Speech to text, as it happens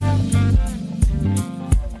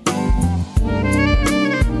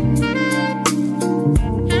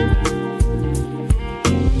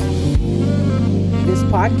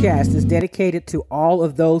podcast is dedicated to all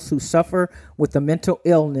of those who suffer with a mental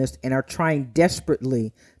illness and are trying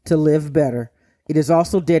desperately to live better. It is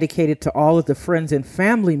also dedicated to all of the friends and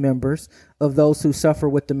family members of those who suffer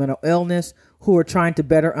with the mental illness who are trying to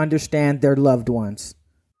better understand their loved ones.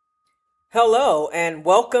 Hello and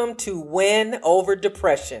welcome to Win Over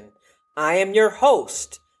Depression. I am your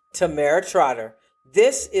host, Tamara Trotter.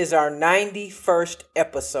 This is our 91st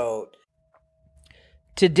episode.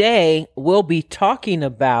 Today, we'll be talking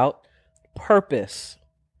about purpose.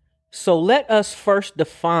 So let us first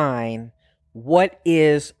define what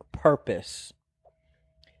is purpose.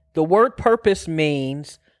 The word purpose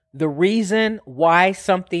means the reason why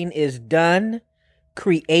something is done,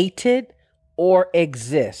 created, or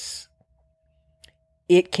exists.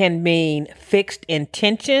 It can mean fixed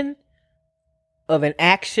intention of an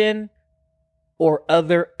action or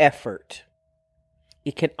other effort.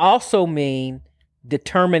 It can also mean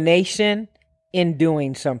determination in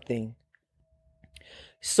doing something.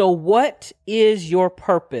 So what is your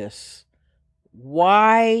purpose?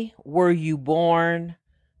 Why were you born?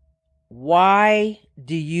 Why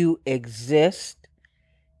do you exist?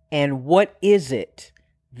 And what is it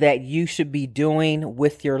that you should be doing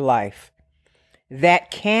with your life?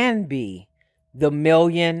 That can be the $1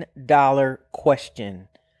 million question.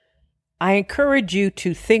 I encourage you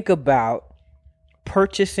to think about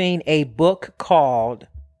purchasing a book called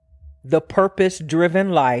The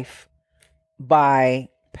Purpose-Driven Life by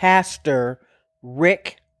Pastor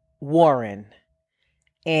Rick Warren.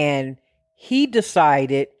 And he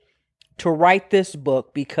decided to write this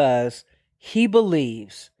book because he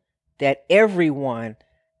believes that everyone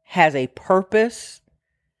has a purpose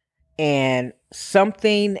and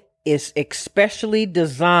something is especially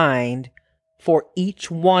designed for each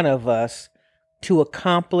one of us to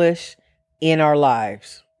accomplish in our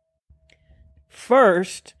lives.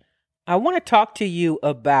 First, I want to talk to you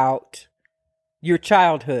about your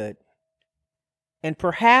childhood. And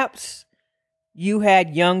perhaps you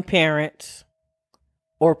had young parents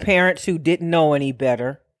or parents who didn't know any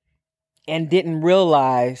better and didn't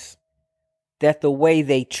realize that the way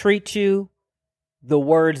they treat you, the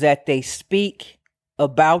words that they speak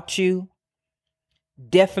about you,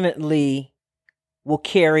 definitely will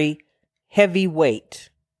carry heavy weight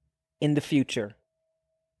in the future.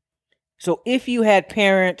 So if you had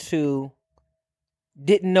parents who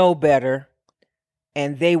didn't know better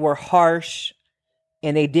and they were harsh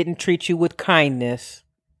and they didn't treat you with kindness,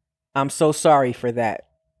 I'm so sorry for that.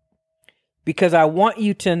 Because I want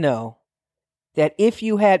you to know that if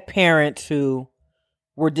you had parents who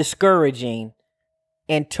were discouraging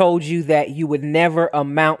and told you that you would never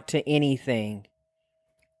amount to anything,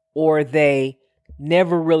 or they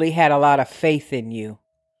never really had a lot of faith in you,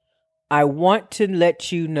 I want to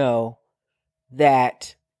let you know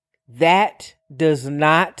that that does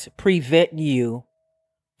not prevent you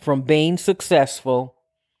from being successful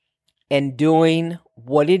and doing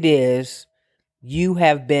what it is you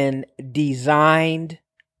have been designed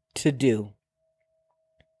to do.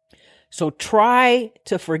 So try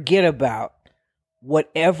to forget about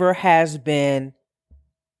whatever has been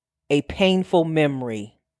a painful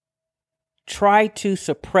memory. Try to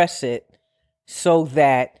suppress it so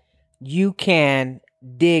that you can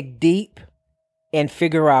dig deep and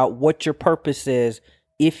figure out what your purpose is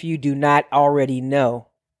if you do not already know.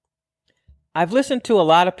 I've listened to a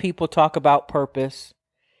lot of people talk about purpose,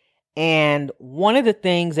 and one of the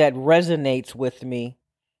things that resonates with me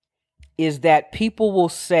is that people will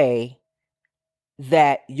say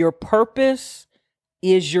that your purpose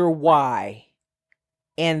is your why.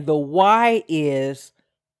 And the why is,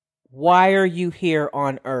 why are you here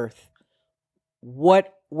on earth?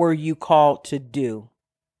 What were you called to do?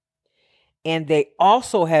 And they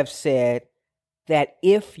also have said that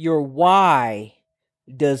if your why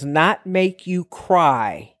does not make you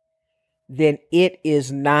cry, then it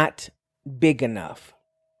is not big enough.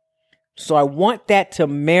 So I want that to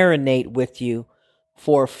marinate with you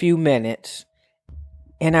for a few minutes.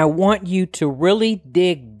 And I want you to really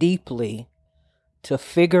dig deeply to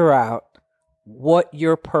figure out what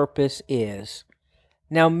your purpose is.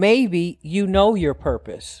 Now, maybe you know your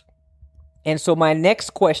purpose. And so my next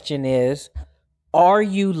question is, are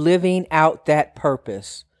you living out that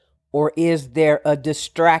purpose? Or is there a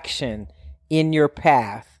distraction in your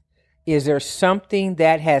path? Is there something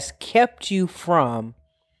that has kept you from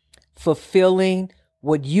fulfilling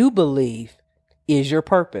what you believe is your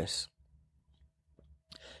purpose?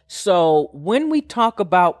 So when we talk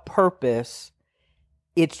about purpose,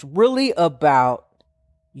 it's really about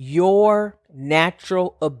your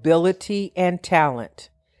natural ability and talent.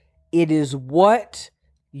 It is what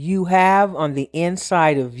you have on the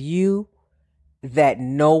inside of you that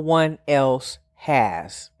no one else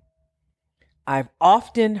has. I've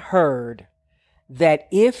often heard that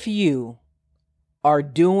if you are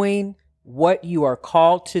doing what you are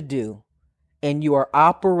called to do and you are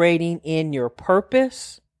operating in your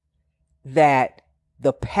purpose, that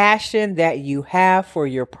the passion that you have for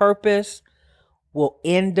your purpose will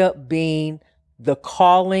end up being the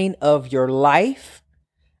calling of your life,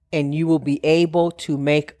 and you will be able to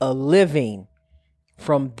make a living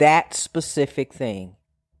from that specific thing.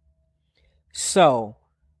 So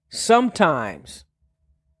sometimes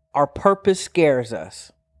our purpose scares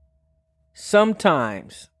us.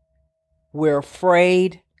 Sometimes we're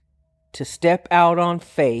afraid to step out on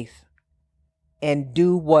faith and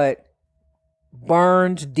do what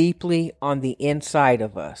burns deeply on the inside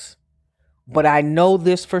of us. But I know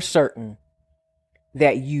this for certain,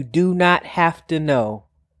 that you do not have to know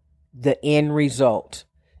the end result.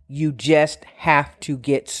 You just have to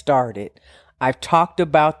get started. I've talked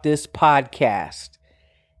about this podcast,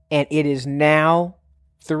 and it is now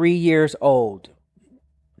 3 years old.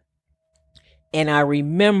 And I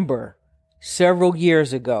remember several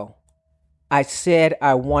years ago, I said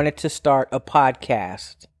I wanted to start a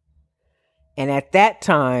podcast. And at that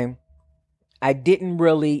time, I didn't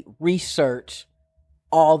really research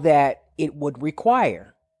all that it would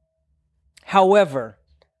require. However,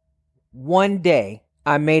 one day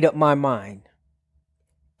I made up my mind,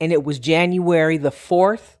 and it was January the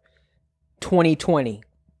 4th, 2020,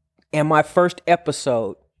 and my first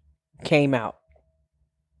episode came out.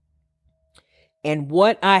 And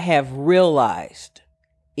what I have realized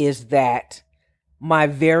is that my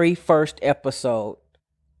very first episode,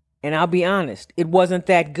 and I'll be honest, it wasn't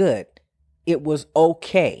that good. It was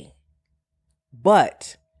okay.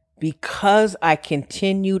 But because I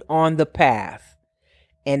continued on the path,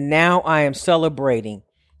 and now I am celebrating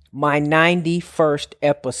my 91st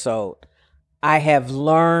episode, I have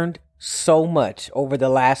learned so much over the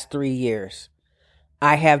last 3 years.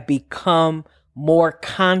 I have become more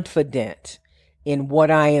confident in what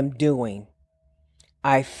I am doing.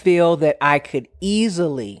 I feel that I could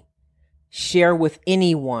easily share with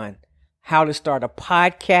anyone how to start a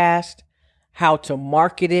podcast, how to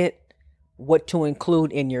market it, what to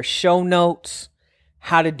include in your show notes,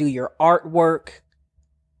 how to do your artwork,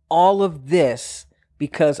 all of this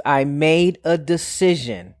because I made a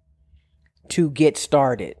decision to get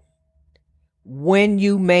started. When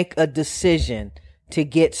you make a decision to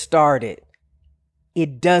get started,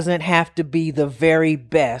 it doesn't have to be the very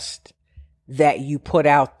best that you put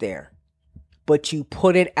out there, but you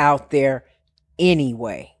put it out there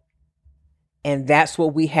anyway. And that's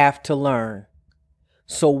what we have to learn.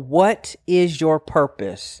 So what is your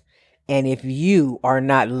purpose? And if you are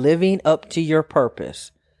not living up to your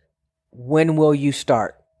purpose, when will you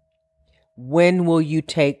start? When will you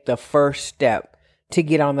take the first step to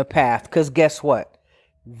get on the path? Because guess what?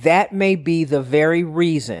 That may be the very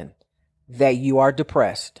reason that you are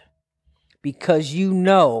depressed, because you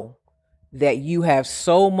know that you have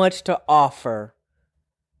so much to offer,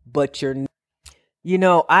 but you're,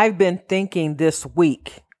 I've been thinking this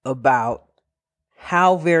week about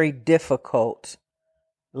how very difficult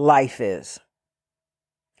life is.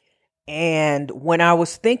 And when I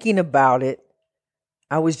was thinking about it,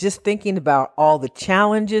 I was just thinking about all the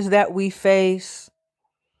challenges that we face,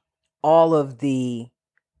 all of the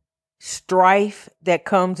strife that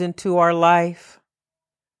comes into our life,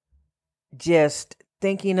 just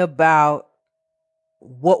thinking about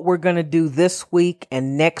what we're going to do this week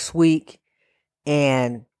and next week,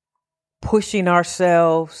 and pushing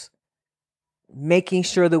ourselves, making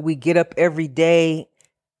sure that we get up every day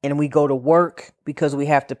and we go to work because we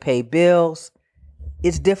have to pay bills.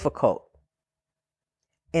 It's difficult.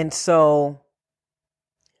 And so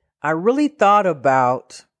I really thought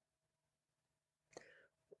about,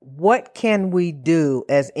 what can we do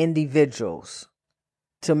as individuals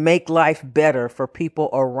to make life better for people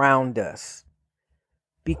around us?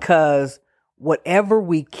 Because whatever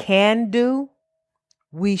we can do,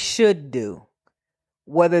 we should do.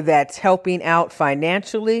 Whether that's helping out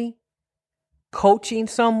financially, coaching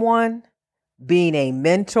someone, being a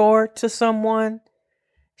mentor to someone,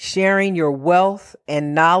 sharing your wealth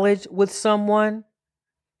and knowledge with someone.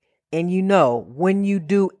 And when you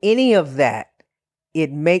do any of that,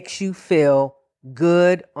 it makes you feel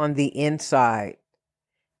good on the inside.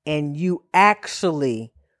 And you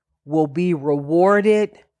actually will be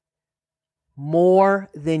rewarded more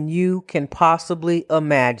than you can possibly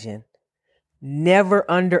imagine. Never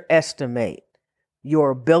underestimate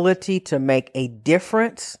your ability to make a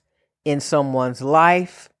difference in someone's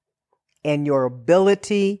life and your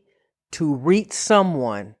ability to reach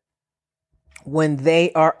someone when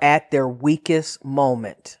they are at their weakest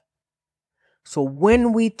moment. So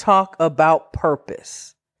when we talk about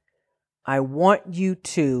purpose, I want you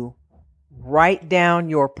to write down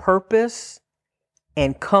your purpose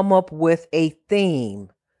and come up with a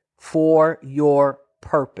theme for your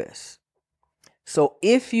purpose. So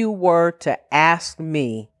if you were to ask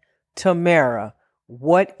me, Tamara,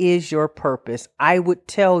 what is your purpose? I would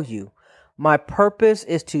tell you, my purpose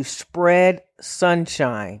is to spread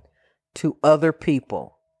sunshine to other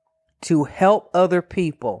people, to help other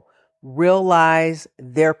people realize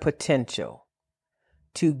their potential,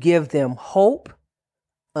 to give them hope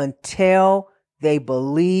until they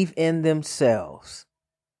believe in themselves,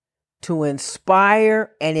 to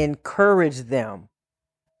inspire and encourage them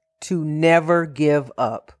to never give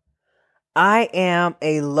up. I am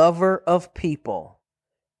a lover of people,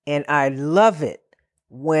 and I love it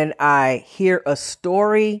when I hear a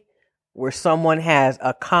story where someone has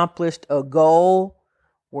accomplished a goal,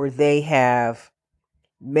 where they have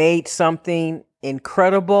made something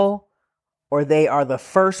incredible, or they are the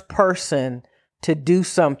first person to do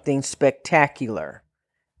something spectacular.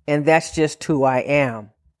 And that's just who I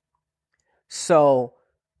am. So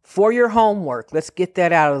for your homework, let's get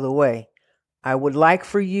that out of the way. I would like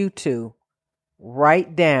for you to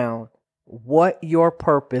write down what your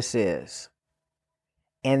purpose is.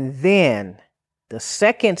 And then the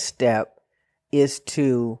second step is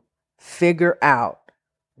to figure out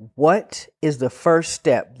what is the first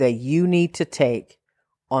step that you need to take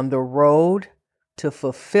on the road to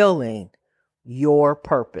fulfilling your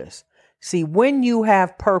purpose. See, when you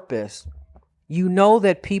have purpose, you know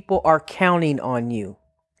that people are counting on you.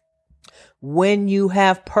 When you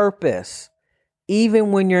have purpose,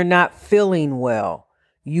 even when you're not feeling well,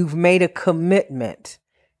 you've made a commitment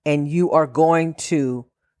and you are going to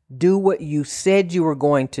do what you said you were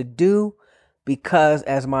going to do, because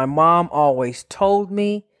as my mom always told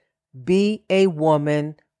me, be a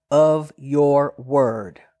woman of your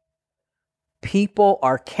word. People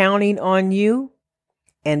are counting on you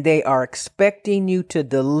and they are expecting you to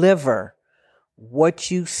deliver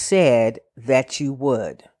what you said that you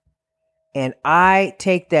would. And I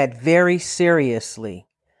take that very seriously,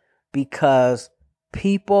 because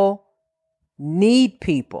people need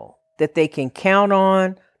people that they can count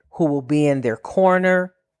on, who will be in their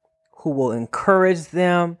corner, who will encourage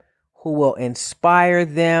them, who will inspire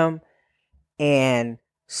them, and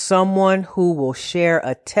someone who will share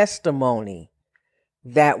a testimony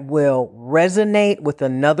that will resonate with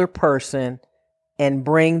another person and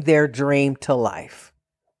bring their dream to life.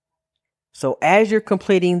 So as you're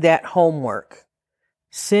completing that homework,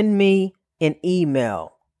 send me an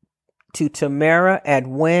email to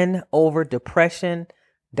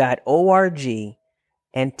tamara@winoverdepression.org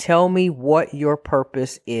and tell me what your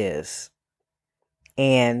purpose is.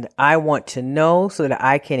 And I want to know so that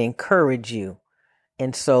I can encourage you,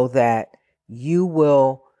 and so that you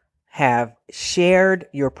will have shared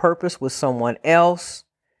your purpose with someone else,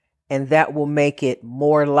 and that will make it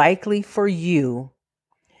more likely for you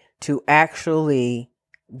to actually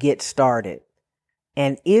get started.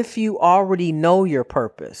 And if you already know your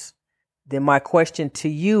purpose, then my question to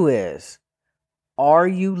you is, are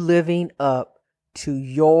you living up to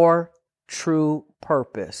your true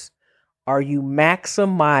purpose? Are you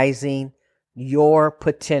maximizing your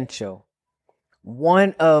potential?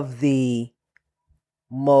 One of the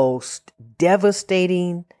most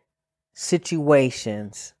devastating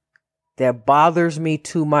situations that bothers me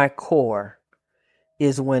to my core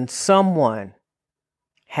is when someone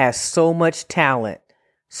has so much talent,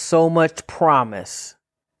 so much promise,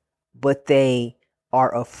 but they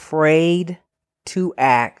are afraid to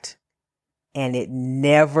act and it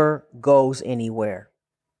never goes anywhere.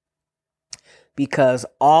 Because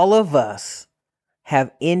all of us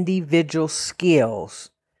have individual skills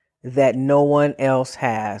that no one else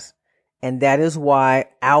has. And that is why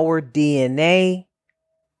our DNA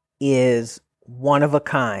is one of a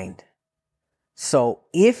kind. So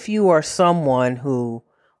if you are someone who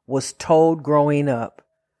was told growing up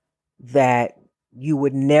that you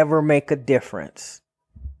would never make a difference,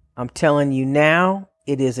 I'm telling you now,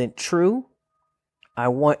 it isn't true. I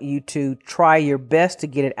want you to try your best to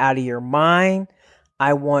get it out of your mind.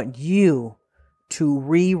 I want you to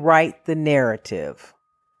rewrite the narrative.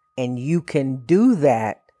 And you can do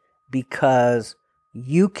that because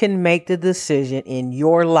you can make the decision in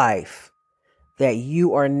your life that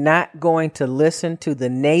you are not going to listen to the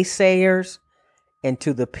naysayers and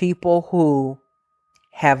to the people who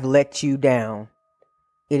have let you down.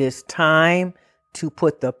 It is time to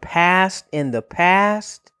put the past in the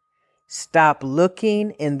past. Stop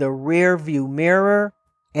looking in the rear view mirror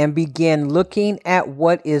and begin looking at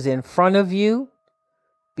what is in front of you,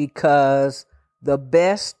 because the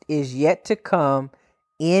best is yet to come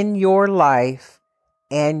in your life,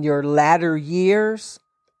 and your latter years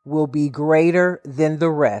will be greater than the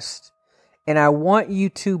rest. And I want you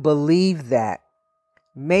to believe that.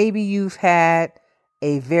 Maybe you've had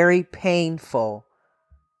a very painful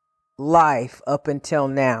life up until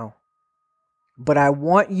now, but I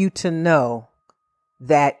want you to know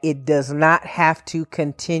that it does not have to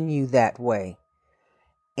continue that way.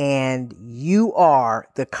 And you are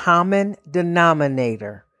the common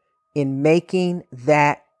denominator in making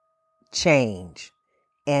that change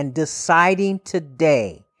and deciding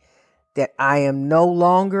today that I am no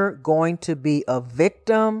longer going to be a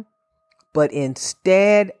victim, but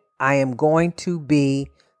instead I am going to be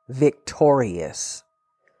victorious.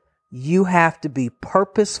 You have to be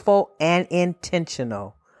purposeful and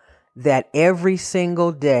intentional that every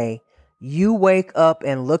single day you wake up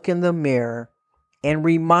and look in the mirror and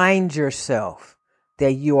remind yourself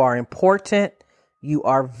that you are important, you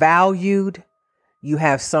are valued, you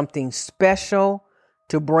have something special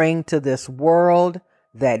to bring to this world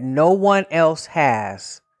that no one else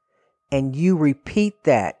has. And you repeat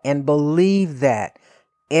that and believe that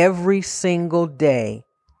every single day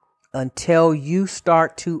until you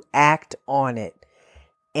start to act on it.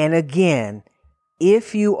 And again,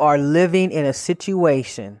 if you are living in a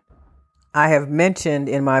situation, I have mentioned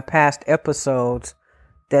in my past episodes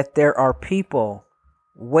that there are people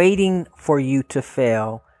waiting for you to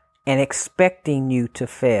fail and expecting you to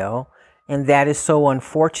fail. And that is so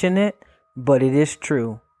unfortunate, but it is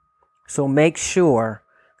true. So make sure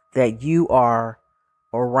that you are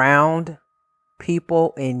around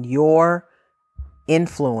people in your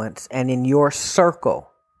influence and in your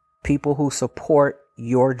circle, people who support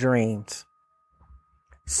your dreams.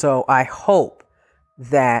 So I hope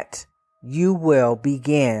that you will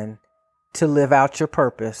begin to live out your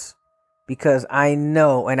purpose, because I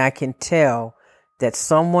know and I can tell that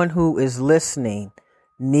someone who is listening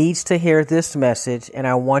needs to hear this message. And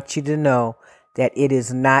I want you to know that it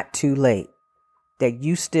is not too late, that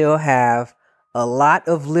you still have a lot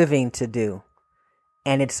of living to do.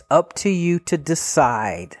 And it's up to you to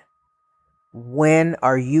decide, when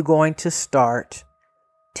are you going to start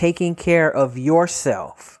taking care of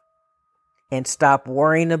yourself and stop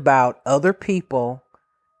worrying about other people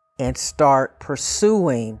and start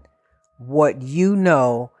pursuing what you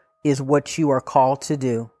know is what you are called to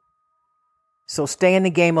do. So stay in the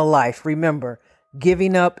game of life. Remember,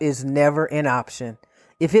 giving up is never an option.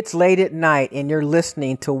 If it's late at night and you're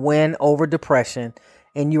listening to Win Over Depression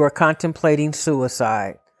and you are contemplating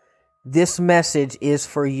suicide, this message is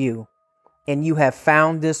for you. And you have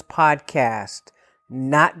found this podcast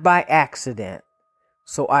not by accident.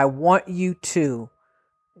 So I want you to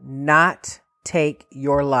not take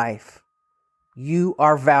your life. You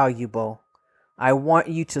are valuable. I want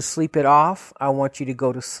you to sleep it off. I want you to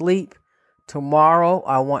go to sleep. Tomorrow,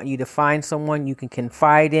 I want you to find someone you can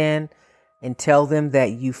confide in and tell them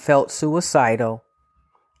that you felt suicidal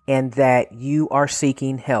and that you are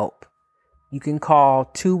seeking help. You can call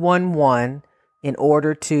 211 in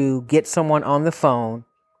order to get someone on the phone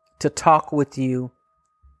to talk with you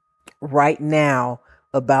right now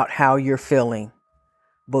about how you're feeling.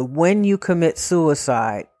 But when you commit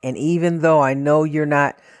suicide, and even though I know you're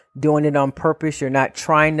not doing it on purpose, you're not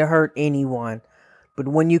trying to hurt anyone, but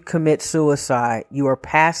when you commit suicide, you are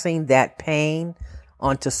passing that pain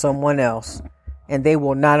onto someone else, and they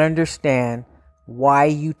will not understand why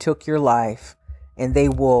you took your life, and they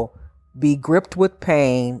will be gripped with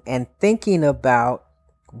pain and thinking about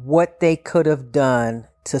what they could have done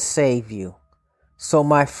to save you. So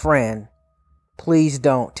my friend, please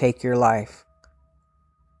don't take your life.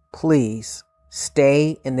 Please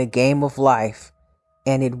stay in the game of life,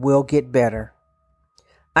 and it will get better.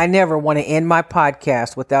 I never want to end my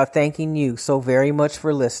podcast without thanking you so very much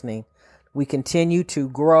for listening. We continue to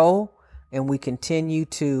grow and we continue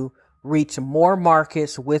to reach more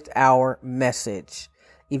markets with our message.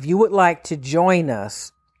 If you would like to join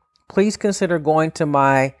us, please consider going to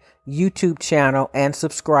my YouTube channel and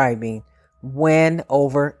subscribing, Win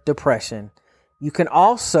Over Depression. You can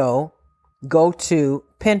also go to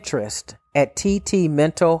Pinterest at TT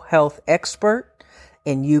Mental Health Expert,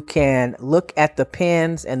 and you can look at the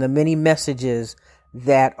pins and the many messages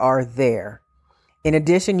that are there. In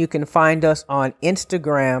addition, you can find us on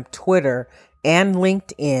Instagram, Twitter, and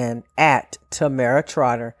LinkedIn at Tamara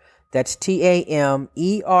Trotter. That's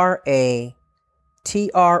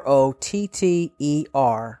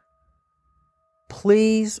TAMERATROTTER.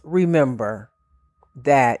 Please remember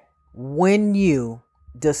that when you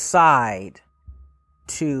decide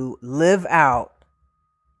to live out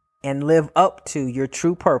and live up to your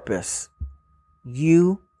true purpose,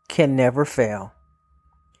 you can never fail.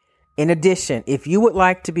 In addition, if you would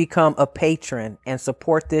like to become a patron and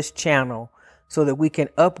support this channel so that we can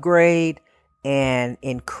upgrade and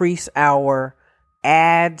increase our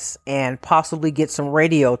ads and possibly get some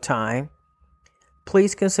radio time,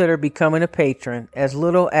 please consider becoming a patron. As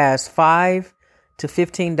little as $5 to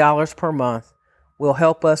 $15 per month will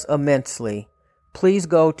help us immensely. Please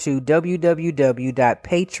go to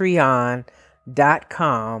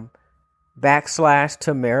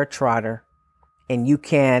www.patreon.com/Tamara Trotter and you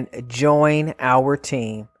can join our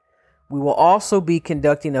team. We will also be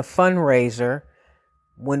conducting a fundraiser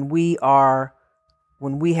when we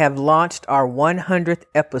have launched our 100th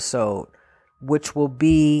episode, which will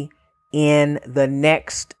be in the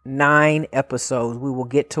next 9 episodes. We will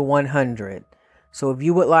get to 100. So if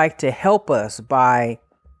you would like to help us by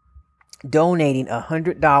donating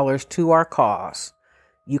 $100 to our cause,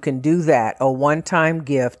 you can do that, a one-time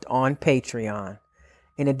gift on Patreon.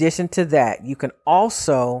 In addition to that, you can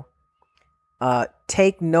also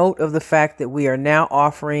take note of the fact that we are now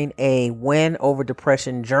offering a Win Over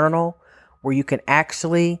Depression journal where you can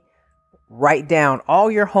actually write down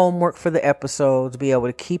all your homework for the episodes, be able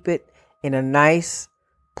to keep it in a nice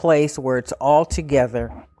place where it's all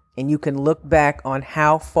together, and you can look back on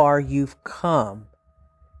how far you've come.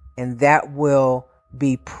 And that will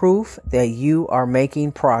be proof that you are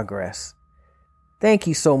making progress. Thank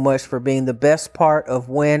you so much for being the best part of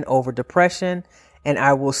Win Over Depression, and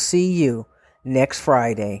I will see you next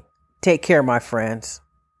Friday. Take care, my friends.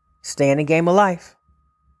 Stay in the game of life.